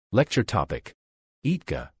Lecture topic: Eid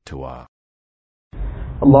Ghah Dua.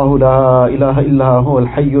 الله لا إله إلا هو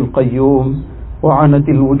الحي القيوم وعنت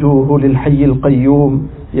الوجوه للحي القيوم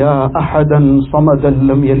يا أحدا صمدا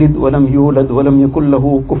لم يلد ولم يولد ولم يكن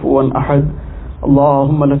له كفوا أحد.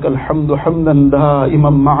 اللهم لك الحمد حمدا دائما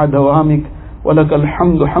مع دوامك، ولك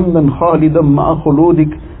الحمد حمدا خالدا مع خلودك،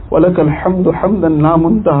 ولك الحمد حمدا لا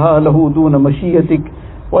منتهى له دون مشيتك،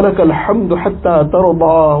 ولك الحمد حتى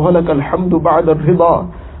ترضى، ولك الحمد بعد الرضا.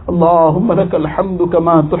 اللهم لك الحمد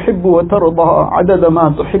كما تحب وترضى عدد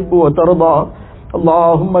ما تحب وترضى.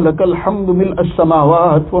 اللهم لك الحمد ملء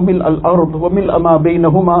السماوات وملء الأرض وملء ما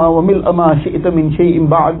بينهما وملء ما شئت من شيء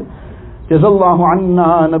بعد. جزا الله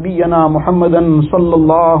عنا نبينا محمدا صلى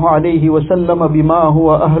الله عليه وسلم بما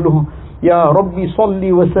هو أهله. يا رب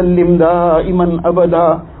صل وسلم دائما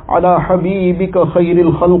أبدا على حبيبك خير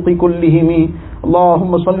الخلق كلهم.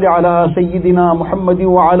 اللهم صل على سيدنا محمد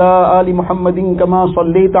وعلى آل محمد كما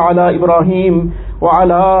صليت على إبراهيم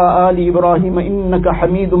وعلى آل إبراهيم إنك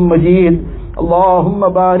حميد مجيد. اللهم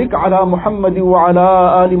بارك على محمد وعلى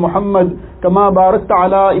آل محمد كما باركت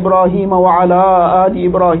على إبراهيم وعلى آل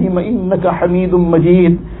إبراهيم إنك حميد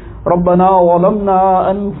مجيد. ربنا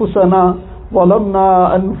ظلمنا أنفسنا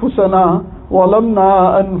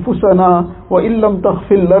وإن لم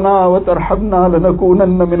تغفر لنا وترحمنا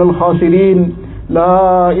لنكونن من الخاسرين.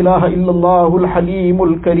 لا إله إلا الله الحليم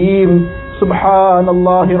الكريم. سبحان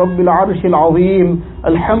الله رب العرش العظيم.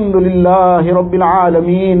 الحمد لله رب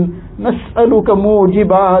العالمين. نسألك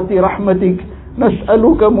موجبات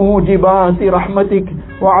رحمتك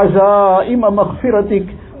وعزائم مغفرتك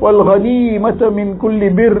والغنيمة من كل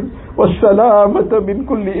بر والسلامة من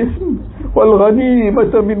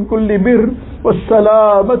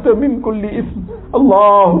كل إثم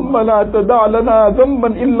اللهم لا تدع لنا ذنبا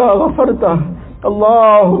إلا غفرته.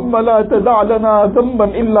 اللهم لا تدع لنا ذنبا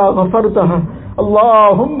إلا غفرته.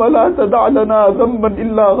 اللهم لا تدع لنا ذنبا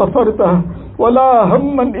إلا غفرته، ولا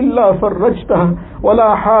هما إلا فرجته،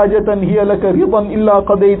 ولا حاجة هي لك رضا إلا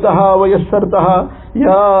قضيتها ويسرتها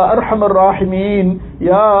يا أرحم الراحمين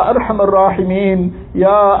يا أرحم الراحمين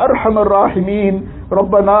يا أرحم الراحمين.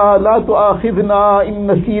 ربنا لا تؤاخذنا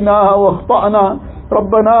إن نسينا واخطأنا.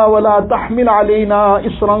 ربنا ولا تحمل علينا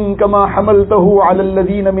إصرا كما حملته على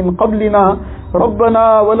الذين من قبلنا.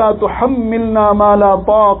 ربنا ولا تحملنا ما لا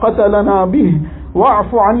طاقة لنا به.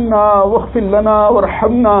 واعف عنا واغفر لنا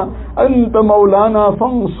وارحمنا، أنت مولانا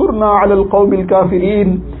فانصرنا على القوم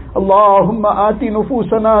الكافرين. اللهم آت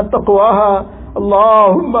نفوسنا تقواها.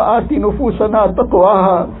 اللهم آت نفوسنا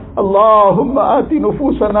تقواها. اللهم آت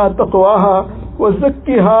نفوسنا تقواها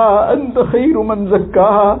وزكها أنت خير من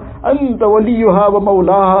زكاها، أنت وليها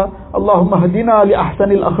ومولاها. اللهم اهدنا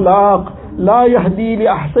لأحسن الأخلاق، لا يهدي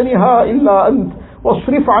لأحسنها إلا أنت،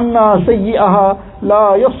 واصرف عنا سيئها،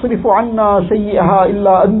 لا يصرف عنا سيئها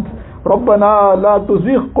إلا أنت. ربنا لا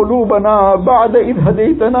تزغ قلوبنا بعد إذ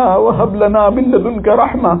هديتنا وهب لنا من لدنك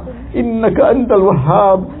رحمة إنك أنت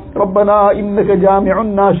الوهاب. ربنا إنك جامع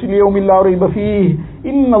الناس ليوم لا ريب فيه،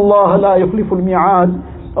 إن الله لا يخلف الميعاد.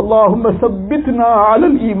 اللهم ثبتنا على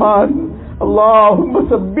الإيمان، اللهم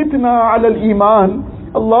ثبتنا على الإيمان،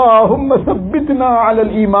 اللهم ثبتنا على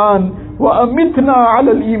الإيمان، وأمتنا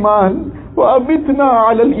على الإيمان، وأمتنا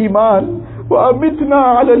على الإيمان، وأمتنا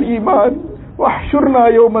على الإيمان، واحشرنا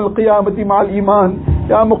يوم القيامة مع الإيمان.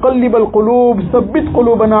 يا مقلب القلوب ثبت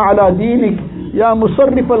قلوبنا على دينك، يا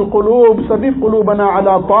مصرف القلوب صرف قلوبنا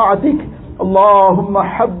على طاعتك. اللهم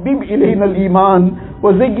حبب إلينا الإيمان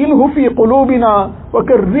وزينه في قلوبنا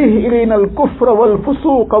وكره إلينا الكفر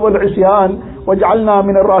والفسوق والعصيان واجعلنا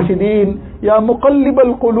من الراشدين. يا مقلب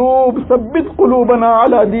القلوب ثبت قلوبنا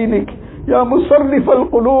على دينك، يا مصرف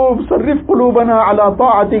القلوب صرف قلوبنا على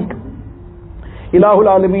طاعتك. Ilahul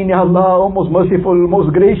Alameen, Ya Allah, most merciful,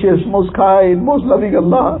 most gracious, most kind, most loving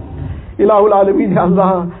Allah. Ilahul Alameen, Ya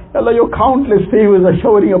Allah, Allah, your countless favors are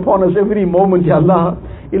showering upon us every moment, Ya Allah.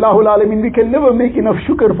 Ilahul Alameen, we can never make enough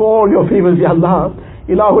shukr for all your favors, Ya Allah.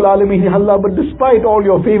 Ilahul Alameen, Ya Allah, but despite all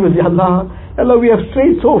your favors, Ya Allah, Allah, we have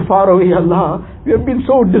strayed so far away, Ya Allah. We have been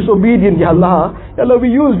so disobedient, Ya Allah. Allah, we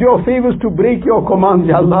used your favors to break your commands,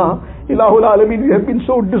 Ya Allah. Ilahul Alameen, we have been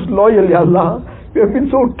so disloyal, Ya Allah. We have been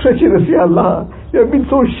so treacherous, Ya Allah. We have been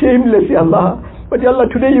so shameless, Ya Allah. But Ya Allah,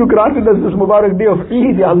 today you granted us this Mubarak day of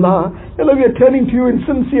Eid, Ya Allah. Ya Allah, we are turning to you in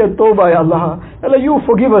sincere tawbah, Ya Allah. Ya Allah, you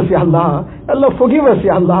forgive us, Ya Allah. Ya Allah, forgive us,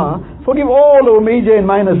 Ya Allah. Forgive all our major and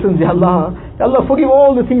minor sins, Ya Allah. Ya Allah, forgive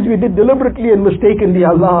all the things we did deliberately and mistakenly,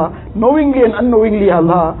 Ya Allah. Knowingly and unknowingly, Ya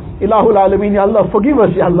Allah. Ilahul Alameen, Ya Allah, forgive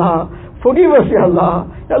us, Ya Allah. Forgive us, Ya Allah.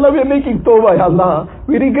 Ya Allah, we are making tawbah, Ya Allah.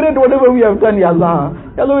 We regret whatever we have done, Ya Allah.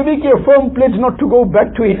 Ya Allah, we make a firm pledge not to go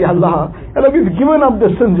back to it, Ya Allah. Ya Allah, we've given up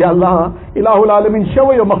the sins, Ya Allah. Ilahul Alameen,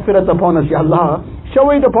 shower your maghfirat upon us, Ya Allah.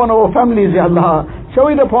 Shower it upon our families, Ya Allah.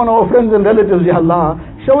 Shower it upon our friends and relatives, Ya Allah.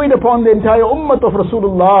 Shower it upon the entire ummah of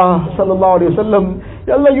Rasulullah sallallahu alayhi wa sallam.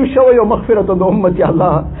 Ya Allah, you shower your maghfirat on the ummah, Ya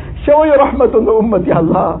Allah. Shower your rahmat on the ummah, Ya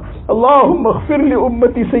Allah. Allahumma ighfir li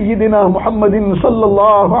ummati Sayyidina Muhammadin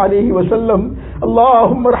sallallahu alayhi wa sallam.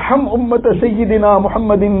 Allahumma arham ummata Sayyidina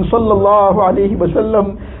Muhammadin sallallahu alayhi wa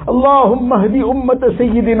sallam. Allahumma hdi ummata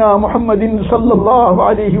Sayyidina Muhammadin sallallahu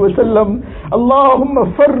alayhi wa sallam.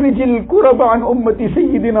 Allahumma farrijil kuraba an ummati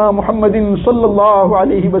Sayyidina Muhammadin sallallahu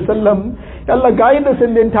alayhi wa sallam. Ya Allah, guide us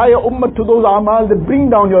in the entire ummah to those amal that bring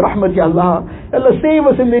down your rahmat, Ya Allah. Ya Allah, save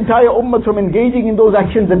us in the entire ummah from engaging in those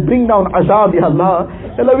actions that bring down azab, Ya Allah.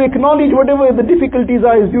 Ya Allah, we acknowledge whatever the difficulties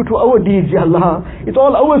are is due to our deeds, Ya Allah. It's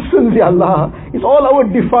all our sins, Ya Allah. It's all our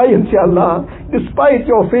defiance, Ya Allah. Despite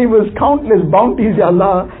your favors, countless bounties, Ya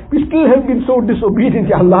Allah, we still have been so disobedient,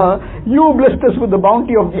 Ya Allah. You blessed us with the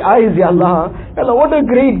bounty of the eyes, Ya Allah. Ya Allah, what a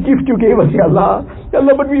great gift you gave us, Ya Allah. Ya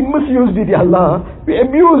Allah, but we misused it, Ya Allah. We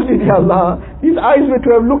abused it, Ya Allah. These eyes were to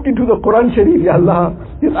have looked into the Quran Sharif, Ya Allah.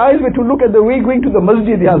 These eyes were to look at the way going to the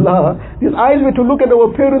masjid, Ya Allah. These eyes were to look at our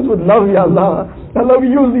parents with love, Ya Allah. Ya Allah, we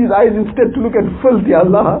use these eyes instead to look at filth, Ya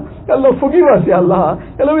Allah. Ya Allah, forgive us, Ya Allah.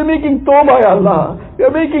 Ya Allah, we're making tawbah, Ya Allah. We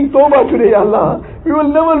are making tawbah today, Ya Allah. We will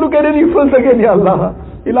never look at any filth again, Ya Allah.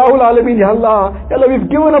 Ilahul Alameen, Ya Allah. Ya Allah, we've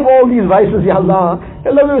given up all these vices, Ya Allah.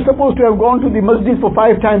 Ya Allah, we were supposed to have gone to the masjid for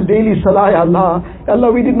 5 times daily salah, Ya Allah. Ya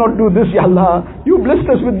Allah, we did not do this, Ya Allah. You blessed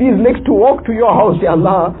us with these legs to walk to your house, Ya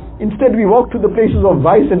Allah. Instead, we walk to the places of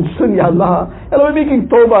vice and sin, Ya Allah. Ya Allah, we're making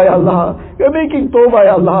tawbah, Ya Allah. We're making tawbah,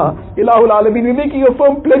 Ya Allah. Ilahul Alameen, we're making a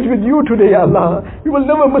firm pledge with you today, Ya Allah. We will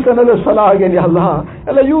never miss another salah again, Ya Allah.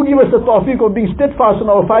 Ya Allah, you give us the tawfiq of being steadfast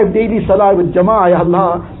on our 5 daily salah with jama'ah, Ya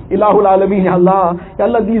Allah. Ilahul Alameen, Ya Allah. Ya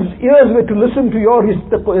Allah, these ears were to listen to your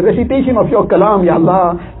recitation of your kalam, Ya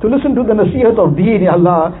Allah. To listen to the nasihat of deen, Ya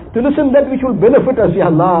Allah. To listen that which will benefit us,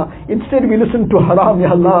 Ya Allah. Instead, we listen to haram,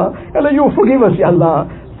 Ya Allah. Ya Allah, you forgive us, Ya Allah.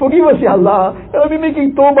 Forgive us, Ya Allah. Ya Allah, we're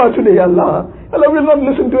making tawbah today, Ya Allah. Ya Allah, we'll not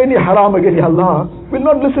listen to any haram again, Ya Allah. We'll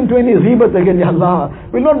not listen to any ghibat again, Ya Allah.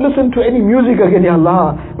 We'll not listen to any music again, Ya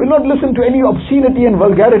Allah. We'll not listen to any obscenity and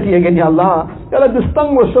vulgarity again, Ya Allah. Ya Allah, this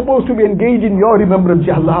tongue was supposed to be engaged in your remembrance,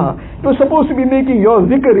 Ya Allah. It was supposed to be making your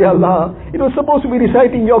zikr, Ya Allah. It was supposed to be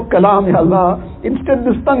reciting your kalam, Ya Allah. Instead,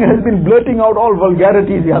 this tongue has been blurting out all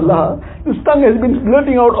vulgarities, Ya Allah. This tongue has been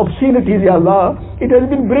blurting out obscenities, Ya Allah. It has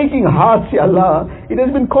been breaking hearts, Ya Allah. It has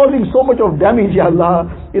been causing so much of damage, Ya Allah.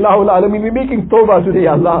 Ilahul Alameen, we're making tawbah today,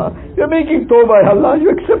 Ya Allah. We're making tawbah, Ya Allah. You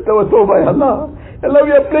accept our tawbah, Ya Allah. Ya Allah,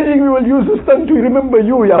 we are pledging we will use this tongue to remember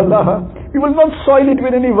you, Ya Allah. We will not soil it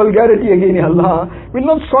with any vulgarity again, Ya Allah. We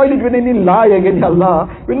will not soil it with any lie again, Ya Allah.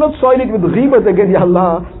 We will not soil it with ghibat again, Ya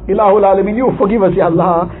Allah. Ilahul Alameen, you forgive us, Ya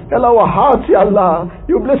Allah. Ya Allah, our hearts, Ya Allah.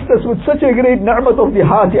 You blessed us with such a great ni'mat of the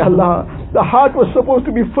heart, Ya Allah. The heart was supposed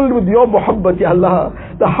to be filled with your muhabbat, Ya Allah.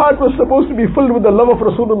 The heart was supposed to be filled with the love of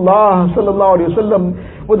Rasulullah sallallahu alayhi wa sallam,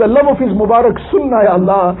 with the love of his Mubarak sunnah, Ya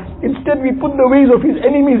Allah. Instead, we put the ways of his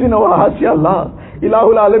enemies in our hearts, Ya Allah.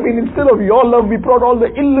 Ilahul Alameen, instead of your love, we brought all the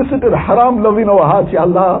illicit and haram love in our hearts, Ya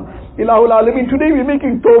Allah. Ilahul Alameen, today we're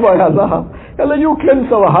making tawbah, Ya Allah. Ya Allah, you cleanse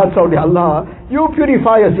our hearts out, Ya Allah. You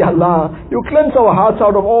purify us, Ya Allah. You cleanse our hearts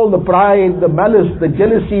out of all the pride, the malice, the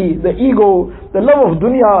jealousy, the ego, the love of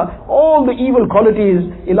dunya, all the evil qualities.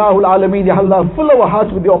 Ilahul Alameen, Ya Allah, fill our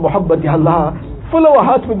hearts with your muhabbat, Ya Allah. Fill our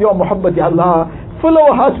hearts with your muhabbat, Ya Allah. Fill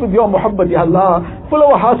our hearts with your muhabbat, Ya Allah. Fill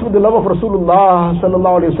our hearts with the love of Rasulullah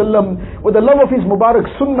sallallahu alayhi wa sallam, with the love of his Mubarak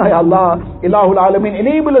sunnah, Ya Allah. Ilahul Alameen,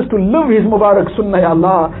 enable us to live his Mubarak sunnah, Ya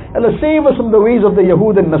Allah. Allah, save us from the ways of the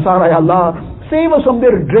Yahud and Nasara, Ya Allah. Save us from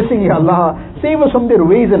their dressing, Ya Allah. Save us from their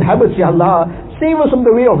ways and habits, Ya Allah. Save us from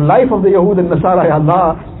the way of life of the Yahud and Nasara, Ya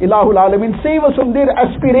Allah. Ilahul Alameen, save us from their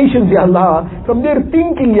aspirations, Ya Allah. From their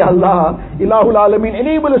thinking, Ya Allah. Ilahul Alameen,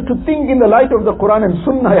 enable us to think in the light of the Quran and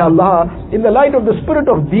Sunnah, Ya Allah. In the light of the spirit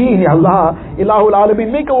of Deen, Ya Allah. Ilahul Alameen,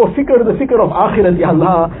 make our fikr the fikr of Akhirat, Ya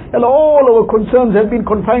Allah. Ya Allah, all our concerns have been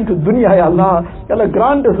confined to dunya, Ya Allah. Ya Allah,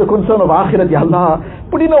 grant us the concern of Akhirat, Ya Allah.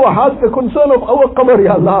 Put in our hearts the concern of our qabr,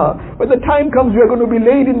 Ya Allah. When the time comes, we are going to be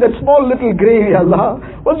laid in that small little grave, Ya Allah.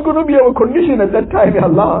 What's going to be our condition at that time, Ya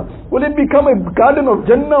Allah? Will it become a garden of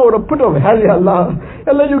Jannah or a pit of hell, Ya Allah?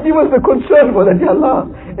 Ya Allah, you give us the concern for that, Ya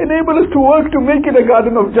Allah. Enable us to work to make it a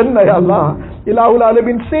garden of Jannah, Ya Allah. Ilahul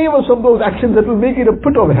Alameen, save us from those actions that will make it a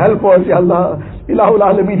pit of hell for us, Ya Allah. Ilahul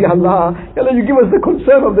Alameen, Ya Allah. Ya Allah, you give us the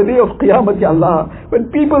concern of the day of Qiyamah, Ya Allah.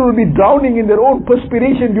 When people will be drowning in their own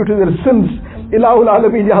perspiration due to their sins. Ilahul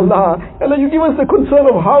Alameen, Ya Allah. Ya Allah, you give us the concern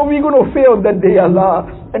of how we're going to fare on that day, Ya Allah.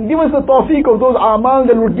 And give us the tawfiq of those a'mal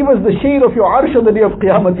that would give us the shade of your arsh on the day of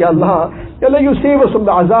Qiyamah, Ya Allah. Ya Allah, you save us from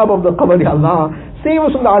the azab of the qabr, Ya Allah. Save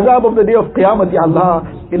us from the azab of the day of Qiyamah, Ya Allah.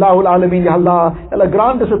 Ilahul Alameen, Ya Allah. Ya Allah,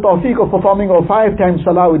 grant us the tawfiq of performing our 5 times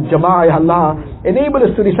salah with jama'ah, Ya Allah. Enable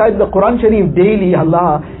us to recite the Quran Sharif daily, Ya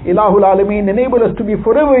Allah. Ilahul Alameen, enable us to be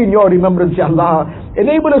forever in your remembrance, Ya Allah.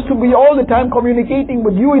 Enable us to be all the time communicating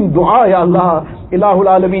with you in dua, Ya Allah. Ilahul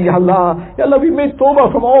Alameen, Ya Allah. Ya Allah, we made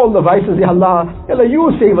tawbah from all the vices, Ya Allah. Ya Allah, you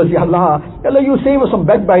save us, Ya Allah. Ya Allah, you save us from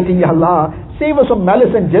backbiting, Ya Allah. Save us from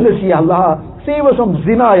malice and jealousy, Ya Allah. Save us from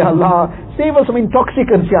zina, Ya Allah. Save us from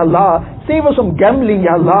intoxicants, Ya Allah. Save us from gambling,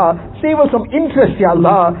 Ya Allah. Save us from interest, Ya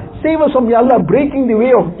Allah. Save us from, Ya Allah, breaking the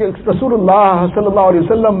way of Rasulullah sallallahu alaihi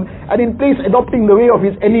wasallam, and in place adopting the way of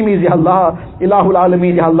his enemies, Ya Allah. Ilahul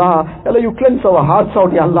Alameen, Ya Allah. Ya Allah, you cleanse our hearts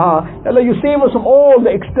out, Ya Allah. Ya Allah, you save us from all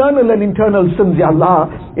the external and internal sins, Ya Allah.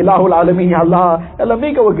 Ilahul Alameen, Ya Allah. Ya Allah,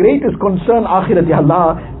 make our greatest concern akhirat, Ya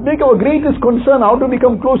Allah. Make our greatest concern how to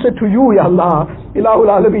become closer to you, Ya Allah. Ilahul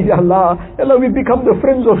Alameen, Ya Allah. Ya Allah, we become the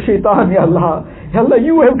friends of shaitan, Ya Allah. Ya Allah,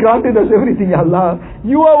 you have granted us everything, Ya Allah.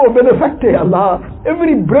 You are our benefactor, Ya Allah.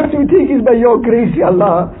 Every breath we take is by your grace, Ya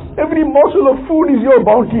Allah. Every morsel of food is your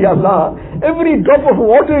bounty, Ya Allah. Every drop of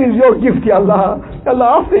water is your gift, Ya Allah. Ya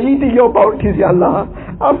Allah, after eating your bounties, Ya Allah.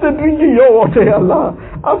 After drinking your water, Ya Allah.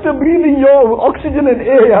 After breathing your oxygen and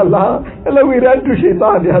air, Ya Allah. Ya Allah, we ran to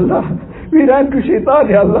shaitan, Ya Allah. We ran to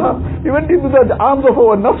shaitan, Ya Allah. We went into the arms of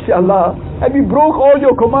our nafs, Ya Allah. And we broke all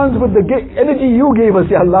your commands with the energy you gave us,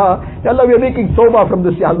 Ya Allah. Ya Allah, we are making tawbah from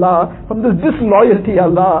this, Ya Allah. From this disloyalty, Ya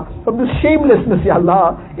Allah. From this shamelessness, Ya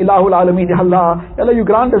Allah. Ilahul Alameen, Ya Allah. Ya Allah, you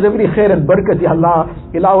grant us every khair and barakat, Ya Allah.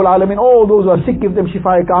 Ilahul Alameen, all those who are sick, give them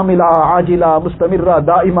shifa kamila, ajila, mustamirra,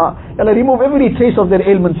 daima. Ya Allah, remove every trace of their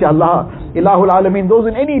ailments, Ya Allah. Ilahul Alameen, those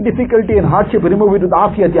in any difficulty and hardship, remove it with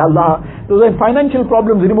afiyat, Ya Allah. Those in financial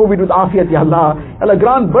problems, remove it with afiyat, Ya Allah. Ya Allah,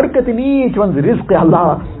 grant barakat in each one's rizq, Ya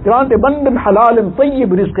Allah. Grant abundant halal and tayyib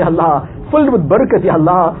rizq, Ya Allah. Filled with barakat, Ya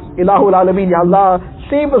Allah. Ilahul Alameen, Ya Allah.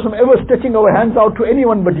 Save us from ever stretching our hands out to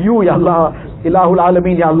anyone but you, Ya Allah. Ilahul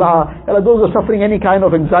Alameen, Ya Allah. Ya Allah, those who are suffering any kind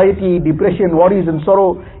of anxiety, depression, worries and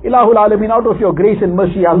sorrow, Ilahul Alameen, out of your grace and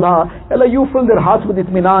mercy, Ya Allah. Ya Allah, you fill their hearts with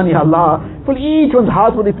itminan, Ya Allah. Fill each one's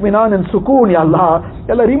heart with itminan and sukoon, Ya Allah.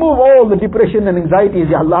 Ya Allah, remove all the depression and anxieties,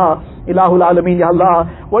 Ya Allah. Ilahul Alameen, Ya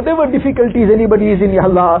Allah. Whatever difficulties anybody is in, Ya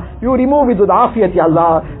Allah, you remove it with afiyat, Ya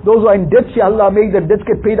Allah. Those who are in debts, Ya Allah, make their debts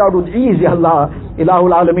get paid out with ease, Ya Allah.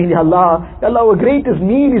 Ilahul Alameen, Ya Allah. Ya Allah, our greatest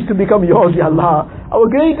need is to become yours, Ya Allah. Our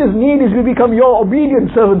greatest need is we become your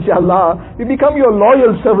obedient servants, Ya Allah. We become your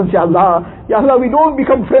loyal servants, Ya Allah. Ya Allah, we don't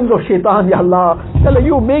become friends of shaitan, Ya Allah. Ya Allah,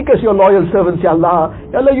 you make us your loyal servants, Ya Allah.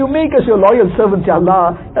 Ya Allah, you make us your loyal servants, Ya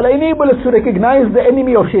Allah. Ya Allah, enable us to recognize the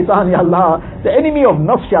enemy of shaitan, Ya Allah. The enemy of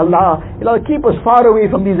nafs, Ya Allah. Ya Allah, keep us far away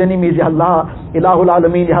from these enemies, Ya Allah. Ilahul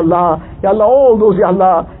Alameen, Ya Allah. Ya Allah, all those, Ya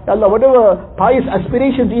Allah. Ya Allah, whatever pious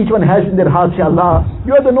aspirations each one has in their hearts, Ya Allah.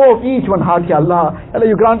 You are the know of each one heart, Ya Allah. Ya Allah,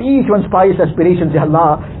 you grant each one's pious aspirations, Ya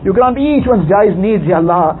Allah. You grant each one's jaiz needs, Ya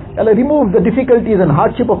Allah. Ya Allah, remove the difficulties and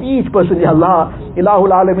hardship of each person, Ya Allah.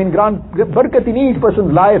 Ilahul Alameen, grant barakat in each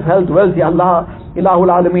person's life, health, wealth, Ya Allah.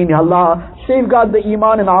 Ilahul Alameen, Ya Allah. Safeguard the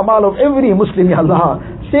iman and amal of every Muslim, Ya Allah.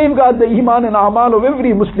 Safeguard the iman and amal of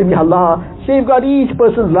every Muslim, Ya Allah. Safeguard each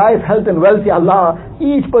person's life, health and wealth, Ya Allah.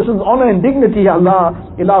 Each person's honor and dignity, Ya Allah.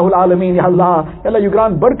 Ilahul Alameen, Ya Allah. Ya Allah, you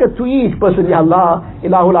grant barakat to each person, Ya Allah.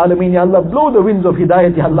 Ilahul Alameen, Ya Allah. Blow the winds of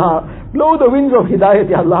hidayat, Ya Allah. Blow the winds of hidayat,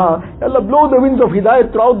 Ya Allah. Ya Allah, blow the winds of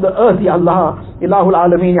hidayat throughout the earth, Ya Allah. Ilahul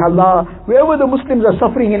Alameen, Ya Allah. Wherever the Muslims are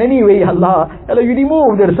suffering in any way, Ya Allah. Ya Allah, you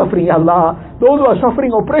remove their suffering, Ya Allah. Those who are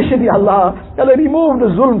suffering oppression, Ya Allah. Ya Allah, remove the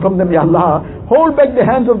zulm from them, Ya Allah. Hold back the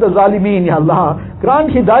hands of the zalimeen, Ya Allah. Grant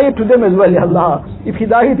hidayat to them as well, Ya Allah. If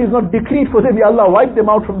hidayat is not decreed for them, Ya Allah, wipe them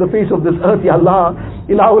out from the face of this earth, Ya Allah.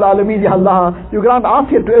 Ilahul Alameen, Ya Allah. You grant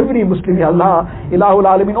afiyat to every Muslim, Ya Allah. Ilahul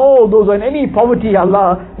Alameen, all those who are in any poverty, Ya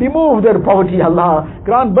Allah, remove their poverty, Ya Allah.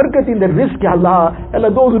 Grant barakat in their rizq, Ya Allah. Ya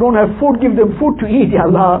Allah, those who don't have food, give them food to eat, Ya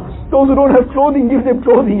Allah. Those who don't have clothing, give them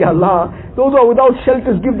clothing, Ya Allah. Those who are without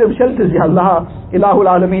shelters, give them shelters, Ya Allah. Ilahul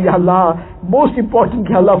Alameen, Ya Allah. Most important,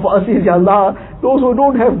 Ya Allah, for us is, Ya Allah, those who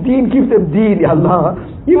don't have deen, give them deen, Ya Allah.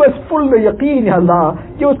 Give us full yaqeen, Ya Allah.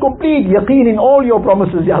 Give us complete yaqeen in all your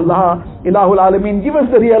promises, Ya Allah. Ilahul Alameen, give us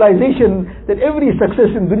the realization that every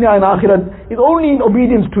success in dunya and akhirat is only in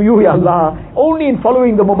obedience to you, Ya Allah. Only in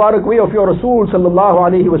following the Mubarak way of your Rasul sallallahu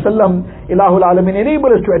alayhi wa sallam. Ilahul Alameen,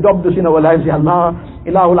 enable us to adopt this in our lives, Ya Allah.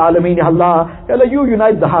 Ilahul Alameen, Ya Allah. Ya Allah, you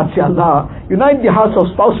unite the hearts, Ya Allah. Unite the hearts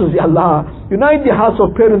of spouses, Ya Allah. Unite the hearts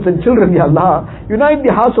of parents and children, Ya Allah. Unite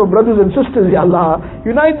the hearts of brothers and sisters, Ya Allah.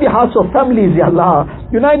 Unite the hearts of families, Ya Allah.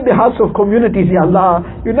 Unite the hearts of communities, Ya Allah.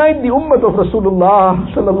 Unite the ummah of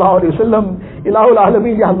Rasulullah sallallahu alayhi wa sallam. Ilahul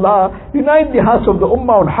Alameen, Ya Allah. Unite the hearts of the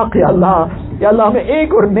ummah on haqq, Ya Allah. Ya Allah, हमें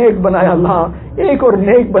एक और नेक बनाया अल्लाह, एक और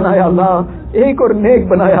नेक बनाया अल्लाह, एक और नेक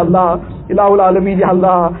बनाया अल्लाह. Ilahul Alameen, Ya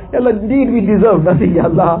Allah. Ya Allah, indeed we deserve nothing, Ya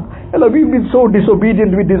Allah. Ya Allah, we've been so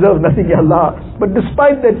disobedient, we deserve nothing, Ya Allah. But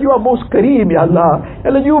despite that, you are most Kareem, Ya Allah.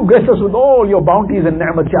 Ya Allah, you bless us with all your bounties and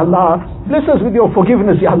ni'mats, Ya Allah. Bless us with your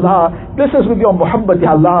forgiveness, Ya Allah. Bless us with your muhabbat,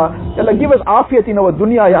 Ya Allah. Ya Allah, give us afiyat in our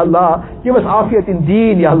dunya, Ya Allah. Give us afiyat in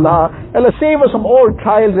deen, Ya Allah. Ya Allah, save us from all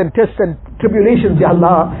trials and tests and tribulations, Ya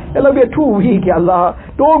Allah. Ya Allah, we are too weak, Ya Allah.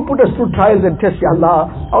 Don't put us through trials and tests, Ya Allah.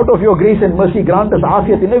 Out of your grace and mercy, grant us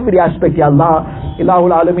afiyat in every aspect, Ya Allah.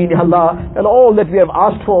 Ilahul Alameen, Ya Allah. Ya Allah, all that we have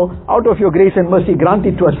asked for, out of your grace and mercy, grant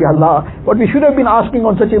it to us, Ya Allah. What we should have been asking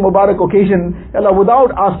on such a Mubarak occasion, Ya Allah,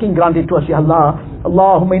 without asking, grant it to us, Ya Allah.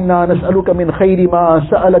 اللهم إنا نسألك من خير ما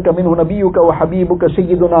سألك منه نبيك وحبيبك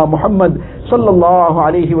سيدنا محمد صلى الله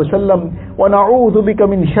عليه وسلم ونعوذ بك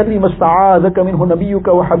من شر ما استعاذك منه نبيك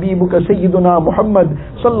وحبيبك سيدنا محمد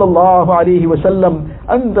صلى الله عليه وسلم.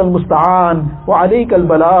 أنت المستعان وعليك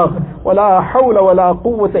البلاغ ولا حول ولا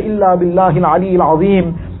قوة إلا بالله العلي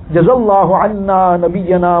العظيم. جزا الله عنا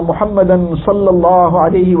نبينا محمدا صلى الله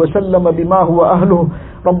عليه وسلم بما هو أهله.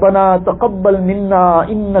 ربنا تقبل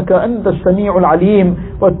منا إنك أنت السميع العليم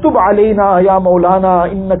وتب علينا يا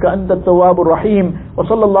مولانا إنك أنت التواب الرحيم.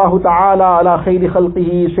 وصلى الله تعالى على خير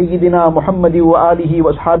خلقه سيدنا محمد وآله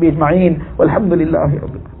وأصحابه أجمعين والحمد لله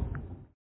رب العالمين.